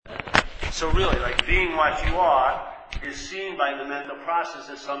So really, like being what you are is seen by the mental process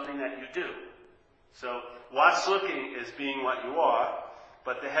as something that you do. So what's looking is being what you are,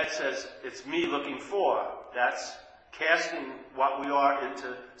 but the head says it's me looking for. That's casting what we are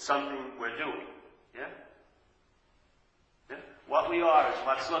into something we're doing. Yeah? Yeah? What we are is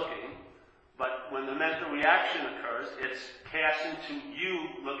what's looking, but when the mental reaction occurs, it's cast into you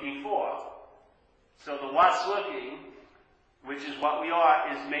looking for. So the what's looking, which is what we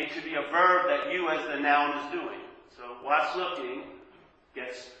are, is made to be a verb that you as the noun is doing. So what's looking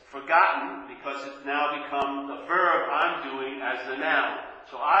gets forgotten because it's now become the verb I'm doing as the noun.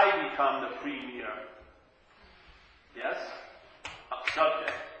 So I become the premier. Yes?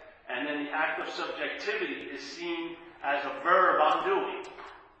 Subject. And then the act of subjectivity is seen as a verb I'm doing.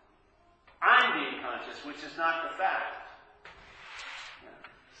 I'm being conscious, which is not the fact.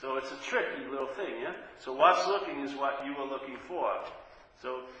 So it's a tricky little thing, yeah? So what's looking is what you are looking for.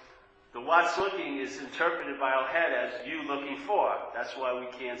 So the what's looking is interpreted by our head as you looking for. That's why we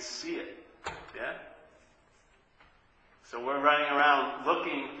can't see it, yeah? So we're running around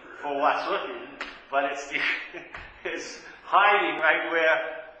looking for what's looking, but it's hiding right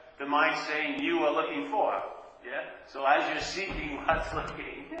where the mind's saying you are looking for, yeah? So as you're seeking what's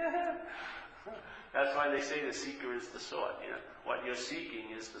looking, that's why they say the seeker is the sought, yeah? What you're seeking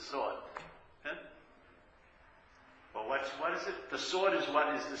is the sought. Yeah? Well, what is it? The sought is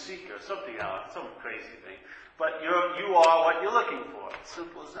what is the seeker. Something else, some crazy thing. But you are what you're looking for. It's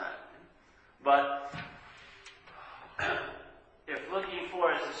simple as that. But if looking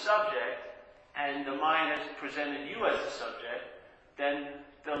for is the subject, and the mind has presented you as the subject, then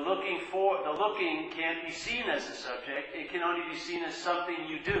the looking can't be seen as the subject. It can only be seen as something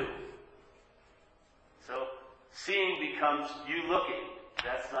you do. So seeing becomes you looking.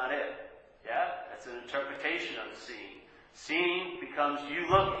 That's not it. Yeah? That's an interpretation of the seeing. Seeing becomes you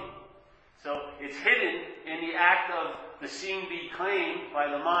looking. So it's hidden in the act of the seeing being claimed by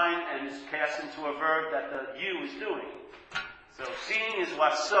the mind and is cast into a verb that the you is doing. So seeing is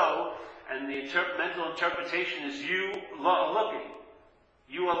what's so, and the mental interpretation is you looking.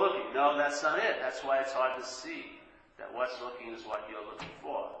 You are looking. No, that's not it. That's why it's hard to see that what's looking is what you're looking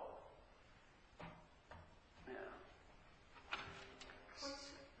for.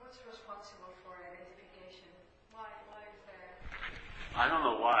 I don't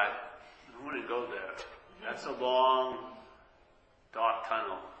know why. I wouldn't go there. That's a long, dark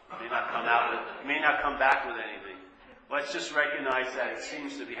tunnel. It may not come back with anything. Let's just recognize that it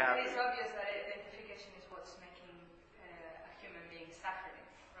seems to be happening. It's obvious that identification is what's making a human being suffering,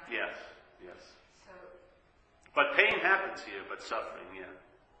 right? Yes, yes. So, but pain happens here, but suffering, yeah.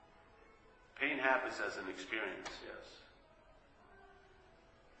 Pain happens as an experience, yes.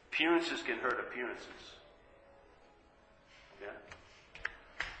 Appearances can hurt appearances. Yeah.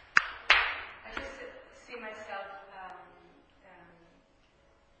 I just see myself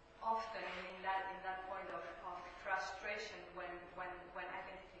often in that point of frustration when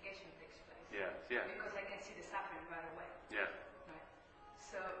identification takes place. Yeah, yeah. Because I can see the suffering right away. Yeah. Right.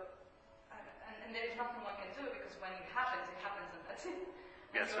 So, and there is nothing one can do because when it happens, and that's it.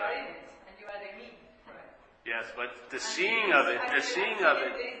 And yes, you are in it, and you are the me. Right. Yes, but the seeing of it,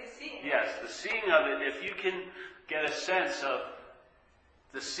 yes, the seeing of it, if you can get a sense of,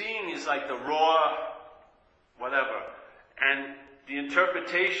 the seeing is like the raw, whatever, and the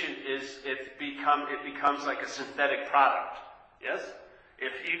interpretation is, it becomes like a synthetic product, yes?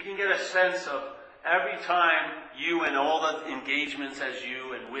 If you can get a sense of every time you and all the engagements as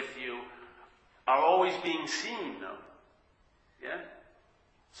you and with you are always being seen, though, yeah?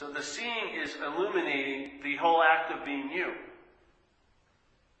 So the seeing is illuminating the whole act of being you.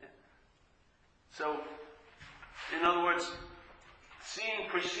 Yeah? So, in other words, seeing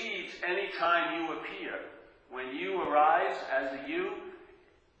precedes any time you appear. When you arise as a you,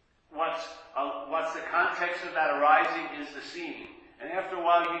 what's the context of that arising is the seeing. And after a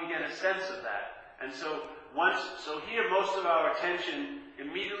while you can get a sense of that. And so here most of our attention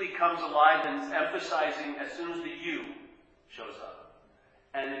immediately comes alive and is emphasizing as soon as the you shows up.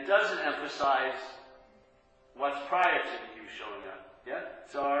 And it doesn't emphasize what's prior to the you showing up. Yeah?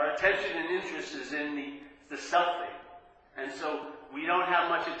 So our attention and interest is in the selfing. And so we don't have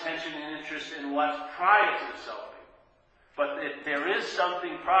much attention and interest in what's prior to the selfing. But there is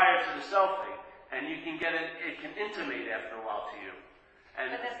something prior to the selfing, and you can get it can intimate after a while to you.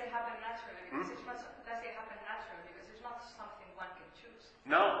 But does it happen naturally? Because does it happen naturally? Because it's not something one can choose.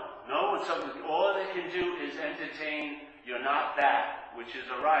 No, it's something. All they can do is entertain you're not that, which is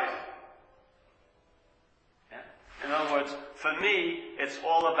arising. Yeah? In other words, for me, it's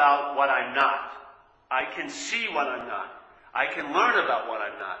all about what I'm not. I can see what I'm not. I can learn about what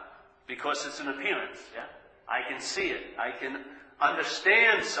I'm not. because it's an appearance. Yeah, I can see it. I can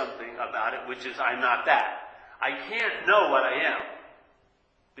understand something about it, which is I'm not that. I can't know what I am,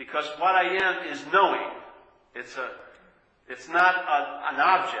 because what I am is knowing. It's not an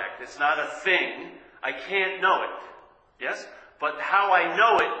object. It's not a thing. I can't know it. Yes? But how I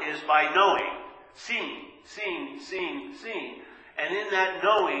know it is by knowing. Seeing. And in that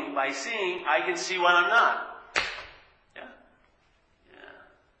knowing, by seeing, I can see what I'm not. Yeah?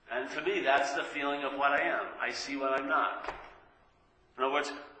 Yeah. And to me, that's the feeling of what I am. I see what I'm not. In other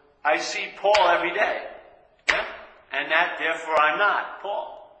words, I see Paul every day. Yeah? And that, therefore, I'm not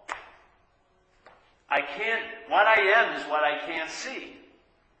Paul. What I am is what I can't see.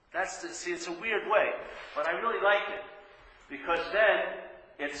 It's a weird way, but I really like it. Because then,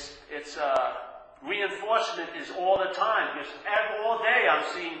 reinforcement is all the time. Because all day I'm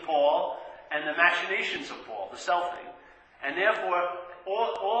seeing Paul and the machinations of Paul, the selfing. And therefore,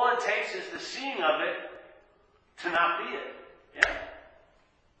 all it takes is the seeing of it to not be it. Yeah?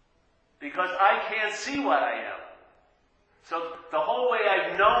 Because I can't see what I am. So the whole way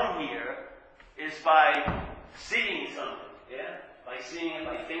I've known here is by seeing something, yeah? By seeing it,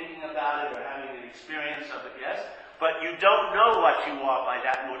 by thinking about it, or having an experience of it, yes? But you don't know what you are by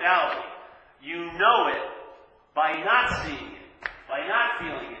that modality. You know it by not seeing it, by not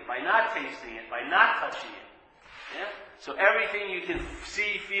feeling it, by not tasting it, by not touching it. Yeah? So everything you can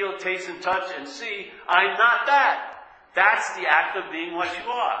see, feel, taste, and touch and see, I'm not that. That's the act of being what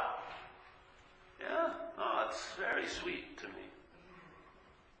you are. Yeah? Oh, it's very sweet to me.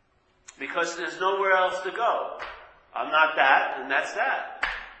 Because there's nowhere else to go. I'm not that, and that's that.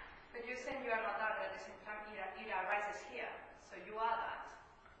 But you're saying you are not that, but at the same time, it arises here. So you are that.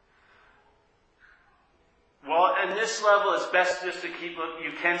 Well, at this level, it's best just to keep it.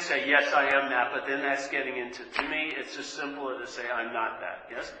 You can say, yes, I am that, but then that's getting into, to me, it's just simpler to say, I'm not that.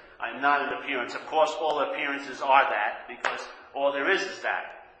 Yes? I'm not an appearance. Of course, all appearances are that, because all there is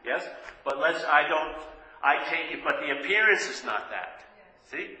that. Yes? But I take it, but the appearance is not that.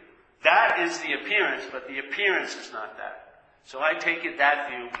 Yes. See? That is the appearance, but the appearance is not that. So I take it that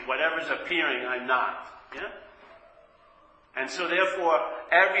view, whatever's appearing, I'm not. Yeah? And so therefore,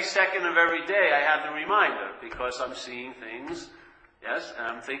 every second of every day I have the reminder, because I'm seeing things, yes, and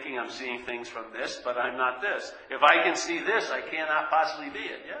I'm thinking I'm seeing things from this, but I'm not this. If I can see this, I cannot possibly be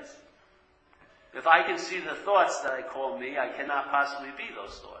it, yes? If I can see the thoughts that I call me, I cannot possibly be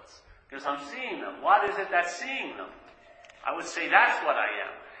those thoughts, because I'm seeing them. What is it that's seeing them? I would say that's what I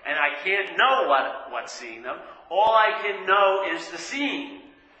am. And I can't know what's seeing them. All I can know is the seeing.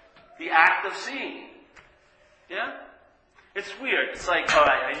 The act of seeing. Yeah? It's weird. It's like, all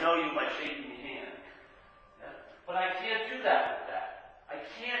right, I know you by shaking your hand. Yeah? But I can't do that with that. I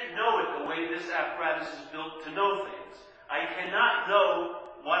can't know it the way this apparatus is built to know things. I cannot know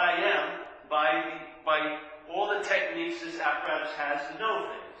what I am by all the techniques this apparatus has to know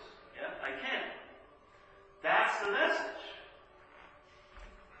things. Yeah? I can't. That's the message.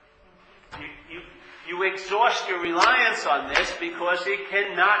 You exhaust your reliance on this because it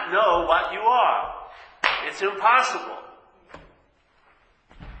cannot know what you are. It's impossible.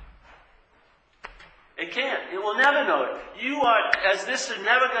 It can't. It will never know it. You are, as this, is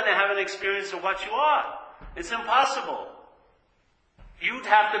never going to have an experience of what you are. It's impossible. You'd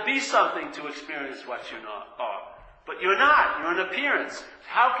have to be something to experience what you are. But you're not. You're an appearance.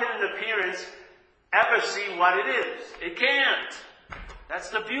 How can an appearance ever see what it is? It can't. That's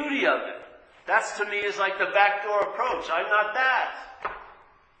the beauty of it. That's, to me, is like the backdoor approach. I'm not that.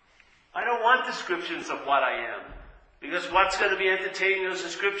 I don't want descriptions of what I am. Because what's going to be entertaining those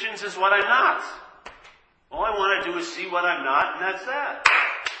descriptions is what I'm not. All I want to do is see what I'm not, and that's that.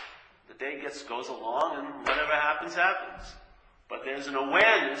 The day goes along, and whatever happens, happens. But there's an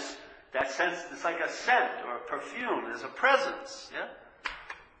awareness, that sense, it's like a scent or a perfume. There's a presence, yeah?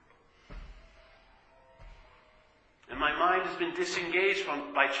 And my mind has been disengaged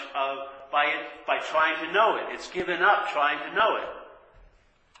by trying to know it. It's given up trying to know it.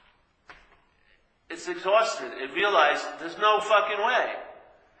 It's exhausted. It realized there's no fucking way.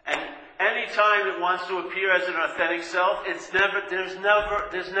 And any time it wants to appear as an authentic self, there's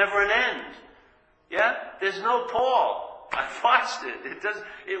never an end. Yeah? There's no Paul. I've watched it.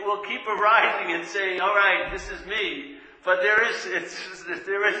 It will keep arising and saying, all right, this is me. But there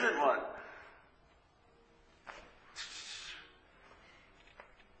isn't one.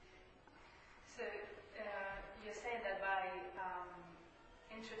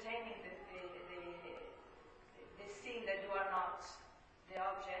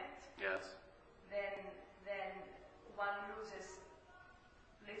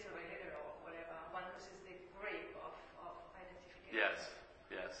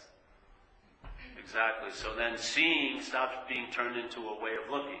 Exactly. So then seeing stops being turned into a way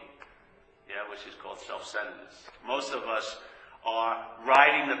of looking, which is called self-centeredness. Most of us are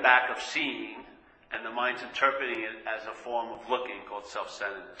riding the back of seeing, and the mind's interpreting it as a form of looking called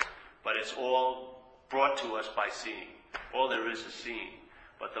self-centeredness. But it's all brought to us by seeing. All there is seeing.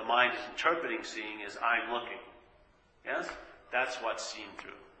 But the mind is interpreting seeing as I'm looking. Yes? That's what's seen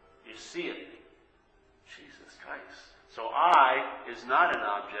through. You see it. Jesus Christ. So I is not an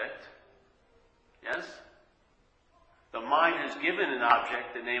object. Yes? The mind has given an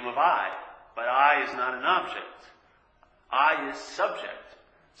object the name of I, but I is not an object. I is subject.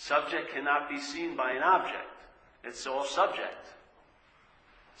 Subject cannot be seen by an object. It's all subject.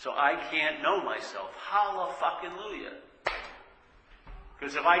 So I can't know myself. Hallelujah.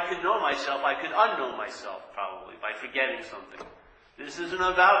 Because if I could know myself, I could unknow myself, probably, by forgetting something. This isn't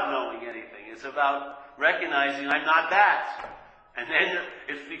about knowing anything. It's about recognizing I'm not that. And then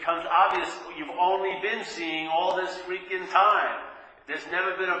it becomes obvious you've only been seeing all this freaking time. There's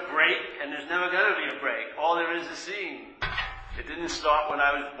never been a break, and there's never going to be a break. All there is seeing. It didn't start when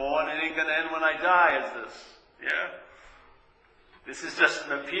I was born. It ain't going to end when I die, is this? Yeah? This is just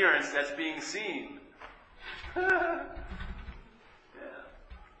an appearance that's being seen.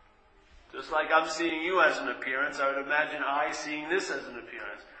 Just like I'm seeing you as an appearance, I would imagine I seeing this as an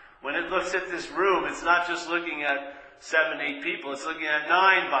appearance. When it looks at this room, it's not just looking at 7, 8 people, it's looking at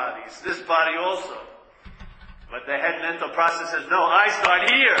 9 bodies. This body also. But the head mental process says, no, I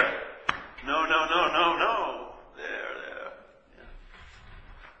start here. No. There.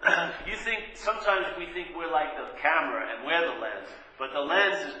 Yeah. Sometimes we think we're like the camera and we're the lens. But the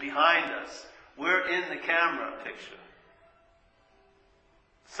lens is behind us. We're in the camera picture.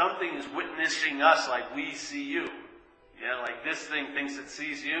 Something is witnessing us like we see you. Yeah, like this thing thinks it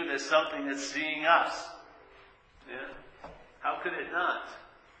sees you. There's something that's seeing us. Yeah? How could it not?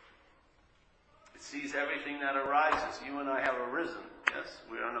 It sees everything that arises. You and I have arisen. Yes?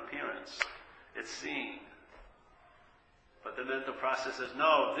 We're an appearance. It's seeing. But the mental process says,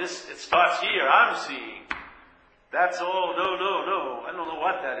 no, it starts here. I'm seeing. That's all. No. I don't know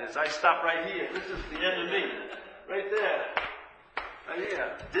what that is. I stop right here. This is the end of me. Right there. Right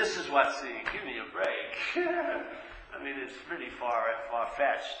here. This is what's seeing. Give me a break. I mean, it's pretty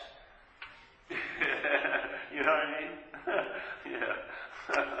far-fetched. You know what I mean? Yeah.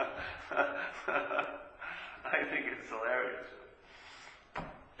 I think it's hilarious.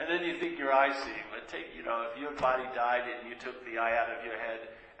 And then you think your eye's seeing. But if your body died and you took the eye out of your head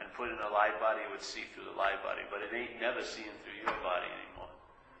and put it in a live body, it would see through the live body. But it ain't never seeing through your body anymore.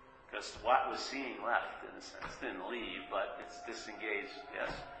 Because what was seeing left, in a sense. Didn't leave, but it's disengaged.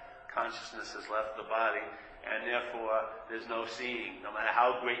 Yes? Consciousness has left the body. And therefore, there's no seeing. No matter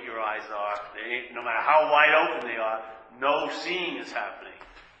how great your eyes are, no matter how wide open they are, no seeing is happening.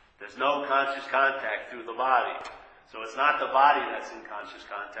 There's no conscious contact through the body. So it's not the body that's in conscious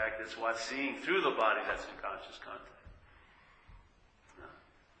contact, it's what's seeing through the body that's in conscious contact.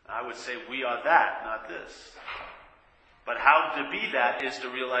 I would say we are that, not this. But how to be that is to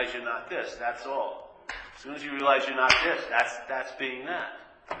realize you're not this, that's all. As soon as you realize you're not this, that's being that.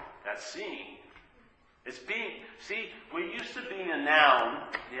 That's seeing. It's being, we're used to being a noun,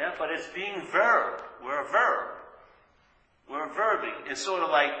 but it's being verb. We're a verb. We're verbing. It's sort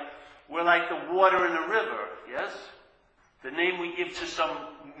of like, we're like the water in a river, yes? The name we give to some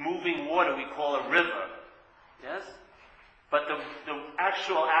moving water we call a river, yes? But the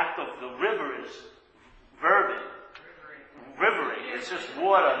actual act of the river is verbing. Rivering. It's just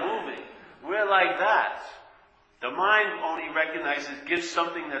water moving. We're like that. The mind only gives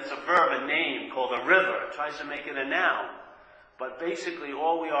something that's a verb a name called a river. It tries to make it a noun. But basically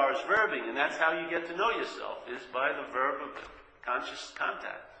all we are is verbing, and that's how you get to know yourself, is by the verb of conscious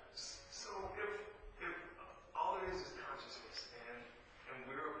contact. So if all there is consciousness, and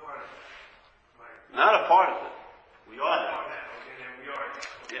we're a part of it, right? Not a part of it. We are that. Okay, then we are that.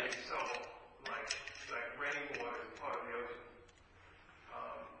 Okay, yes. So, like rainwater is part of the ocean.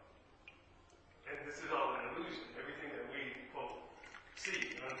 And this is all an illusion. Everything that we, quote,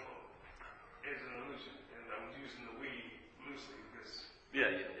 see, unquote, is an illusion. And I'm using the we loosely because...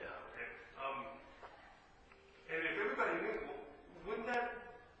 Yeah. Okay. And if everybody knew, wouldn't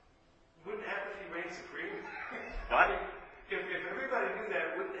apathy reign supreme? What? If everybody knew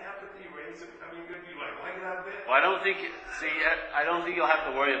that, wouldn't apathy reign supreme? I mean, could you like it out of bed? Well, I don't think you'll have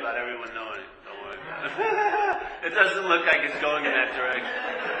to worry about everyone knowing it. Don't worry about it. It doesn't look like it's going in that direction.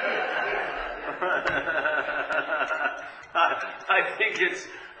 I think it's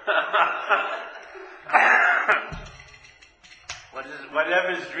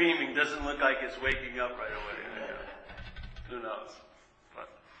whatever's dreaming doesn't look like it's waking up right away. Who knows?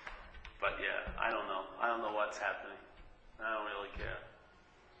 But yeah, I don't know. I don't know what's happening. I don't really care.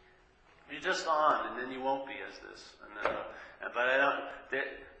 You're just on, and then you won't be as this. And then, but I don't.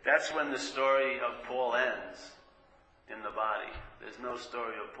 That's when the story of Paul ends in the body. There's no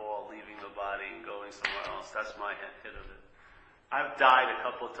story of Paul leaving the body and going somewhere else. That's my hit of it. I've died a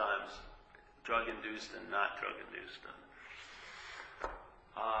couple of times, drug-induced and not drug-induced.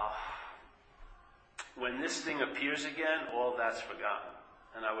 When this thing appears again, all that's forgotten.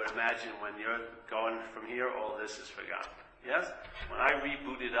 And I would imagine when you're going from here, all this is forgotten. Yes? When I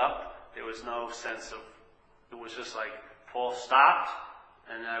rebooted up, there was no sense of, it was just like Paul stopped,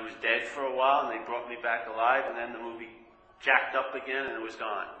 and I was dead for a while, and they brought me back alive, and then the movie jacked up again, and it was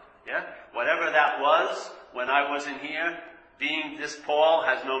gone. Yeah? Whatever that was, when I wasn't here, being this Paul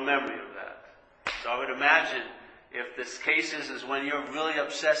has no memory of that. So I would imagine, if this case is when you're really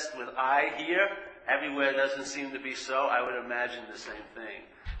obsessed with I here, everywhere doesn't seem to be so, I would imagine the same thing.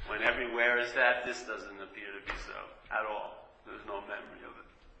 When everywhere is that, this doesn't appear to be so at all. There's no memory of it.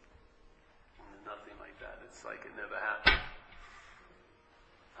 There's nothing like that. It's like it never happened.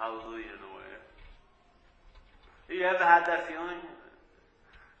 Hallelujah in a way. Have you ever had that feeling?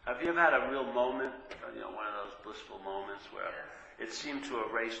 Have you ever had a real moment, one of those blissful moments where it seemed to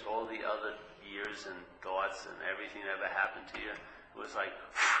erase all the other years and thoughts and everything that ever happened to you? It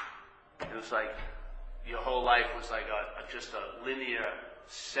was like your whole life was like just a linear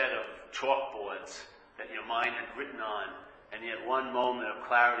set of chalkboards that your mind had written on, and yet one moment of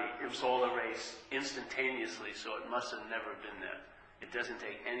clarity, it was all erased instantaneously, so it must have never been there. It doesn't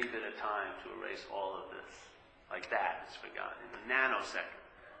take any bit of time to erase all of this. Like that, it's forgotten in a nanosecond.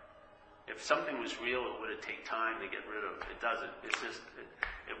 If something was real, it would take time to get rid of. It doesn't. It's just,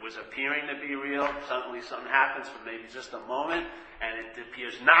 it was appearing to be real. Suddenly something happens for maybe just a moment, and it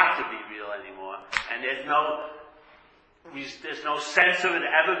appears not to be real anymore. And there's no sense of it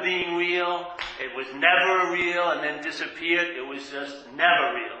ever being real. It was never real and then disappeared. It was just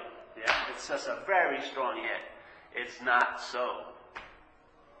never real. Yeah, it's just a very strong hit. It's not so.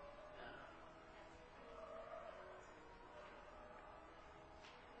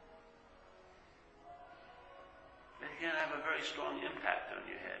 It can have a very strong impact on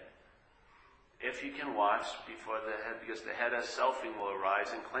your head. If you can watch before the head, because the head as selfing will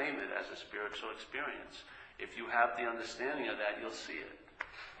arise and claim it as a spiritual experience. If you have the understanding of that, you'll see it.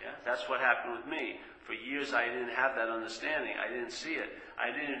 Yeah, that's what happened with me. For years I didn't have that understanding. I didn't see it.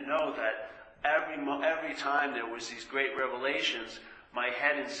 I didn't know that every time there was these great revelations, my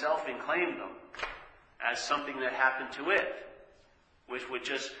head in selfing claimed them as something that happened to it, which would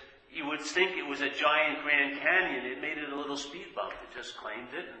just, you would think it was a giant Grand Canyon. It made it a little speed bump. It just claimed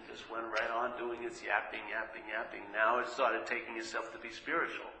it and just went right on doing its yapping. Now it started taking itself to be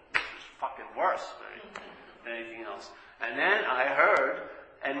spiritual, which is fucking worse, right, than anything else. And then I heard,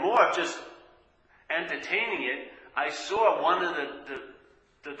 and more just entertaining it, I saw one of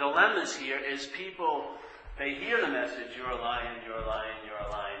the dilemmas here is people, they hear the message, you're a lion, you're a lion, you're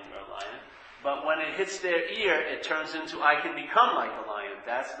a lion, you're a lion. But when it hits their ear, it turns into, I can become like a lion.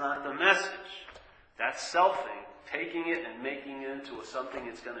 That's not the message. That's selfing, taking it and making it into something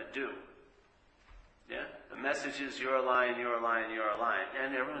it's going to do. Yeah? The message is, you're a lion, you're a lion, you're a lion.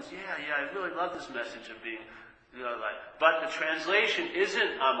 And everyone's, yeah, I really love this message of being, a lion. But the translation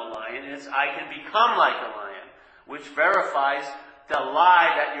isn't, I'm a lion, it's, I can become like a lion, which verifies the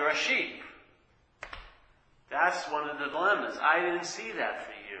lie that you're a sheep. That's one of the dilemmas. I didn't see that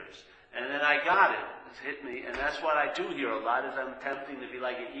for years. And then I got it. It hit me. And that's what I do here a lot, is I'm attempting to be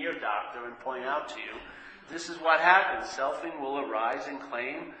like an ear doctor and point out to you, this is what happens. Selfing will arise and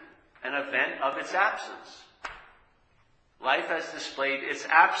claim an event of its absence. Life has displayed its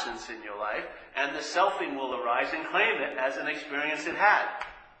absence in your life, and the selfing will arise and claim it as an experience it had.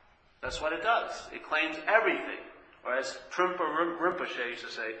 That's what it does. It claims everything. Or as Trungpa Rinpoche used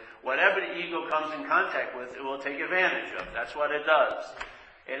to say, whatever the ego comes in contact with, it will take advantage of. That's what it does.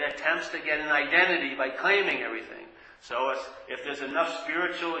 It attempts to get an identity by claiming everything. So if there's enough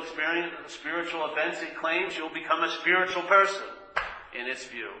spiritual experience, spiritual events it claims, you'll become a spiritual person in its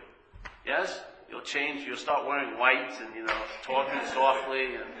view. Yes? You'll change, you'll start wearing white and, talking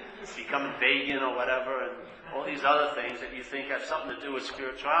softly and becoming vegan or whatever, and all these other things that you think have something to do with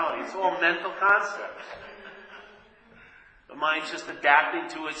spirituality. It's all mental concepts. The mind's just adapting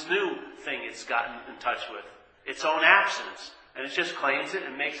to its new thing it's gotten in touch with, its own absence. And it just claims it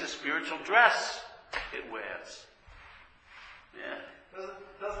and makes a spiritual dress it wears. Yeah.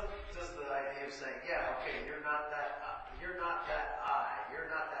 Doesn't just the idea of saying, okay, you're not that I, you're not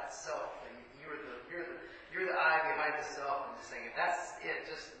that self, and you're the I behind the self, and just saying, if that's it,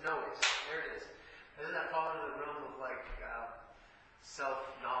 just know it, there it is. Doesn't that fall into the realm of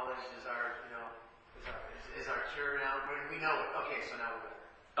self-knowledge is our, is our cure now. We know it. Okay, so now we're good.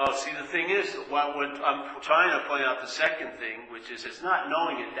 Oh, see, the thing is, I'm trying to point out the second thing, which is it's not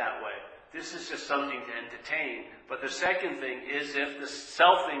knowing it that way. This is just something to entertain. But the second thing is if the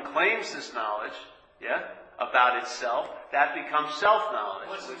self then claims this knowledge, yeah, about itself, that becomes self-knowledge.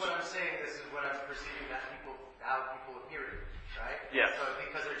 What I'm saying, this is what I'm perceiving that how people hear it, right? Yes. So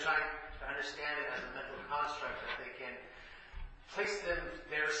because they're trying to understand it as a mental construct, that they can place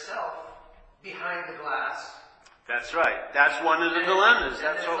their self behind the glass. That's right. That's one of the dilemmas.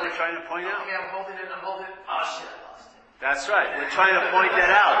 That's what we're trying to point out. Okay, I'm holding it. Oh shit, I lost it. That's right. We're trying to point that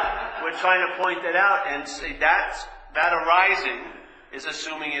out. We're trying to point that out and say that arising is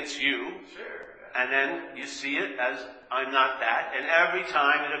assuming it's you. Sure. And then you see it as I'm not that. And every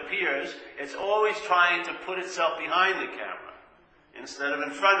time it appears, it's always trying to put itself behind the camera instead of in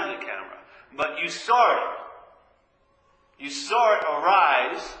front of the camera. But you saw it. You saw it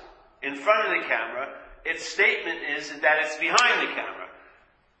arise in front of the camera. Its statement is that it's behind the camera.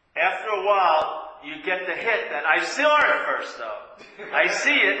 After a while, you get the hit that I saw it first though. I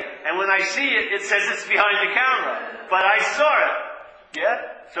see it, and when I see it, it says it's behind the camera. But I saw it. Yeah?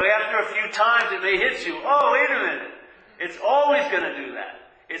 So after a few times it may hit you, oh, wait a minute. It's always going to do that.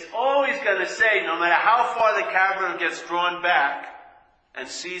 It's always going to say, no matter how far the camera gets drawn back and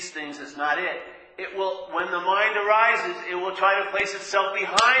sees things as not it, it will, when the mind arises, it will try to place itself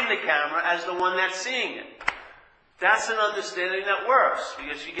behind the camera as the one that's seeing it. That's an understanding that works,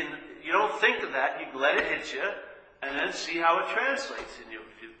 because you don't think of that, you let it hit you, and then see how it translates in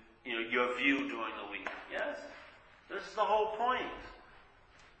your view during the week. Yes? This is the whole point.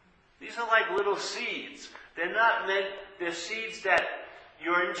 These are like little seeds. They're seeds that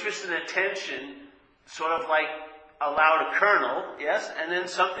your interest and attention sort of like allow to kernel, yes, and then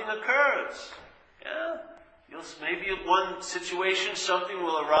something occurs. Yeah? Maybe in one situation something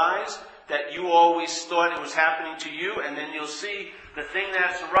will arise that you always thought it was happening to you, and then you'll see the thing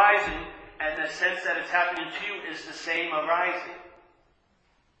that's arising and the sense that it's happening to you is the same arising.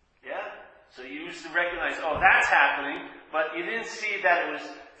 Yeah? So you used to recognize, oh, that's happening, but you didn't see that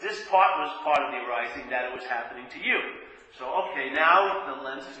this part was part of the arising, that it was happening to you. So, okay, now the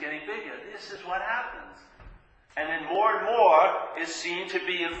lens is getting bigger. This is what happens. And then more and more is seen to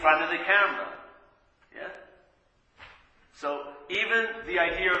be in front of the camera. Yeah? So, even the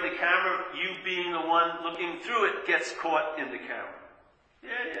idea of the camera, you being the one looking through it, gets caught in the camera.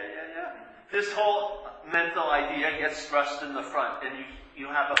 Yeah. This whole mental idea gets thrust in the front, and you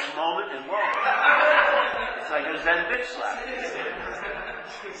have a moment and whoa. It's like a Zen bitch slap.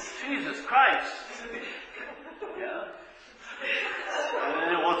 Jesus Christ. Yeah. And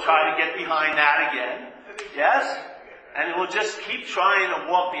then it will try to get behind that again. Yes? And it will just keep trying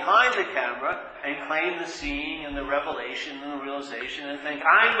to walk behind the camera and claim the seeing and the revelation and the realization and think,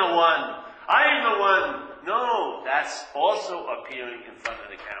 I'm the one. No, that's also appearing in front of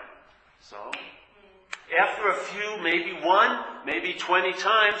the camera. So, after a few, maybe 1, maybe 20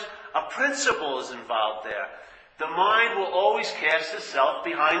 times, a principle is involved there. The mind will always cast itself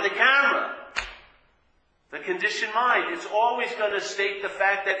behind the camera. The conditioned mind, it's always going to state the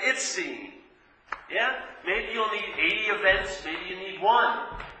fact that it's seeing. Yeah? Maybe you'll need 80 events, maybe you need 1.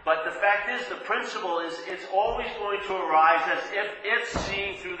 But the fact is, the principle is, it's always going to arise as if it's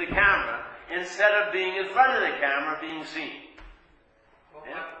seeing through the camera, instead of being in front of the camera, being seen. Well,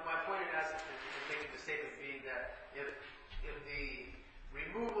 yeah? my point in making the statement being that if the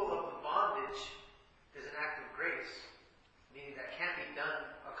removal of the bondage is an act of grace, meaning that can't be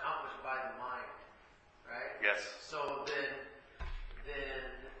accomplished by the mind, right? Yes. So then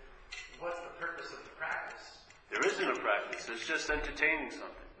what's the purpose of the practice? There isn't a practice. It's just entertaining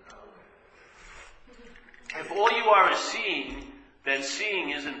something. If all you are is seeing, then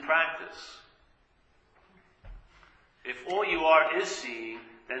seeing isn't practice. If all you are is seeing,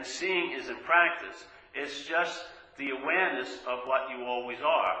 then seeing isn't practice. It's just the awareness of what you always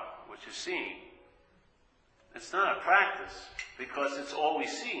are, which is seeing. It's not a practice, because it's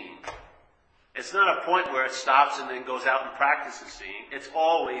always seeing. It's not a point where it stops and then goes out and practices seeing. It's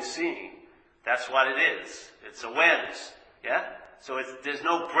always seeing. That's what it is. It's awareness. Yeah? So there's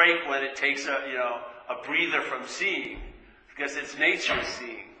no break when it takes a breather from seeing, because its nature is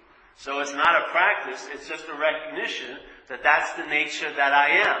seeing. So it's not a practice, it's just a recognition that that's the nature that I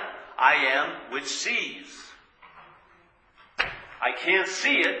am. I am which sees. I can't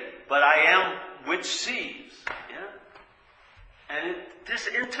see it, but I am which sees. Yeah? And this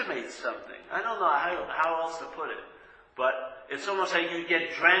intimates something. I don't know how else to put it. But it's almost like you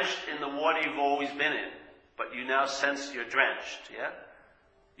get drenched in the water you've always been in. But you now sense you're drenched. Yeah?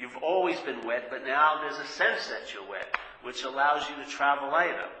 You've always been wet, but now there's a sense that you're wet, which allows you to travel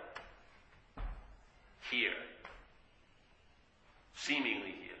lighter. here.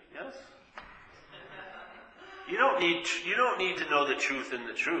 Seemingly here. Yes? You don't need to know the truth in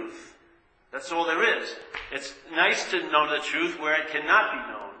the truth. That's all there is. It's nice to know the truth where it cannot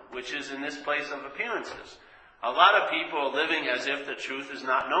be known, which is in this place of appearances. A lot of people are living as if the truth is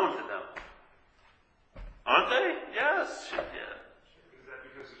not known to them. Aren't they? Yes. Yeah. Is that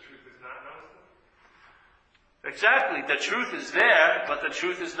because the truth is not known to them? Exactly. The truth is there, but the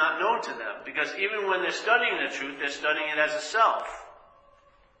truth is not known to them. Because even when they're studying the truth, they're studying it as a self.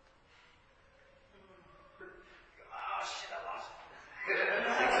 Oh shit, I lost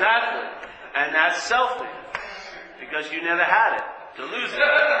it. Exactly. And that's selfing. Because you never had it to lose it.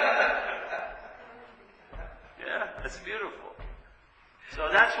 Yeah, that's beautiful. So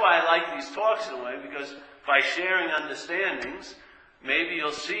that's why I like these talks in a way, because by sharing understandings, maybe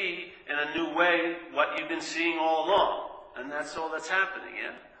you'll see in a new way what you've been seeing all along. And that's all that's happening,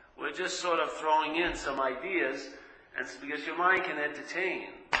 yeah? We're just sort of throwing in some ideas, and it's because your mind can entertain.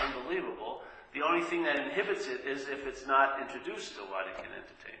 Unbelievable. The only thing that inhibits it is if it's not introduced to what it can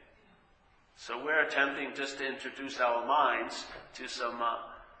entertain. So we're attempting just to introduce our minds to some,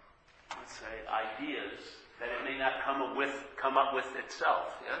 let's say, ideas that it may not come up with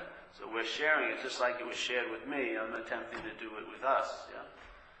itself, yeah? So we're sharing it just like it was shared with me. I'm attempting to do it with us, yeah?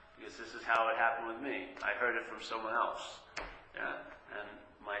 Because this is how it happened with me. I heard it from someone else, yeah? And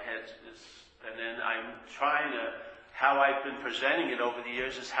my head is, and then I'm trying to, how I've been presenting it over the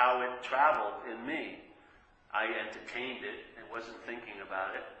years is how it traveled in me. I entertained it and wasn't thinking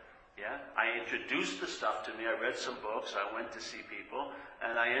about it, yeah? I introduced the stuff to me. I read some books. I went to see people,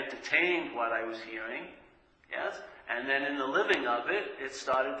 and I entertained what I was hearing. Yes? And then in the living of it,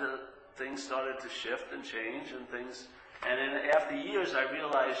 things started to shift and change and things. And then after years, I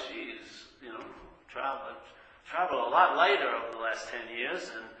realized, geez, traveled a lot lighter over the last 10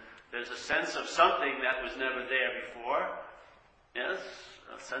 years, and there's a sense of something that was never there before. Yes?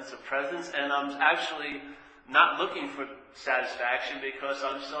 A sense of presence. And I'm actually not looking for satisfaction because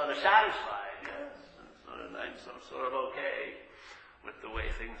I'm sort of satisfied. Yes? I'm sort of okay with the way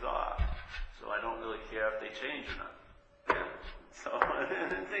things are. So I don't really care if they change or not. Yeah. So,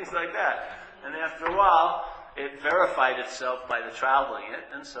 and things like that. And after a while, it verified itself by the traveling it,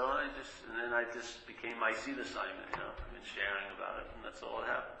 and so then I just became my seed assignment, I've been sharing about it, and that's all that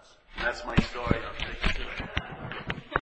happens. And that's my story, I'm sticking to it.